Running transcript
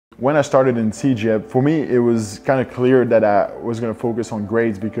When I started in CEGEP, for me it was kind of clear that I was going to focus on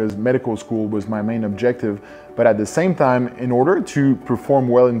grades because medical school was my main objective. But at the same time, in order to perform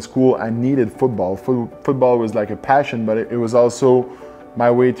well in school, I needed football. Football was like a passion, but it was also my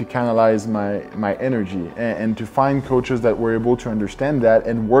way to canalize my energy and to find coaches that were able to understand that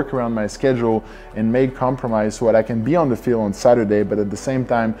and work around my schedule and make compromise so that I can be on the field on Saturday, but at the same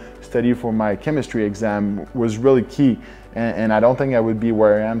time study for my chemistry exam was really key. And I don't think I would be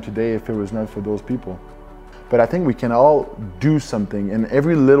where I am today if it was not for those people. But I think we can all do something, and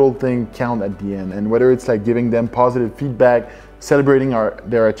every little thing counts at the end. And whether it's like giving them positive feedback, celebrating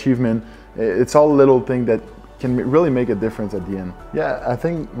their achievement, it's all little things that can really make a difference at the end. Yeah, I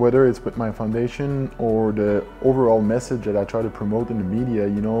think whether it's with my foundation or the overall message that I try to promote in the media,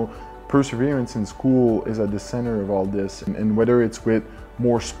 you know, perseverance in school is at the center of all this. And whether it's with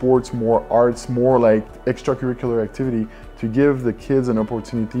more sports, more arts, more like extracurricular activity, to give the kids an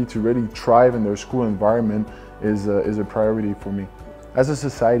opportunity to really thrive in their school environment is a priority for me. As a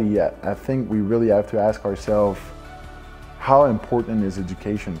society, yeah, I think we really have to ask ourselves, how important is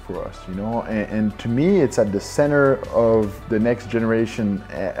education for us, you know? And to me, it's at the center of the next generation,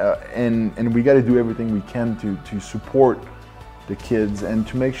 and we got to do everything we can to support the kids and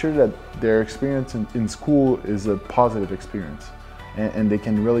to make sure that their experience in school is a positive experience and they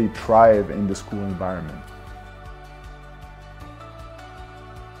can really thrive in the school environment.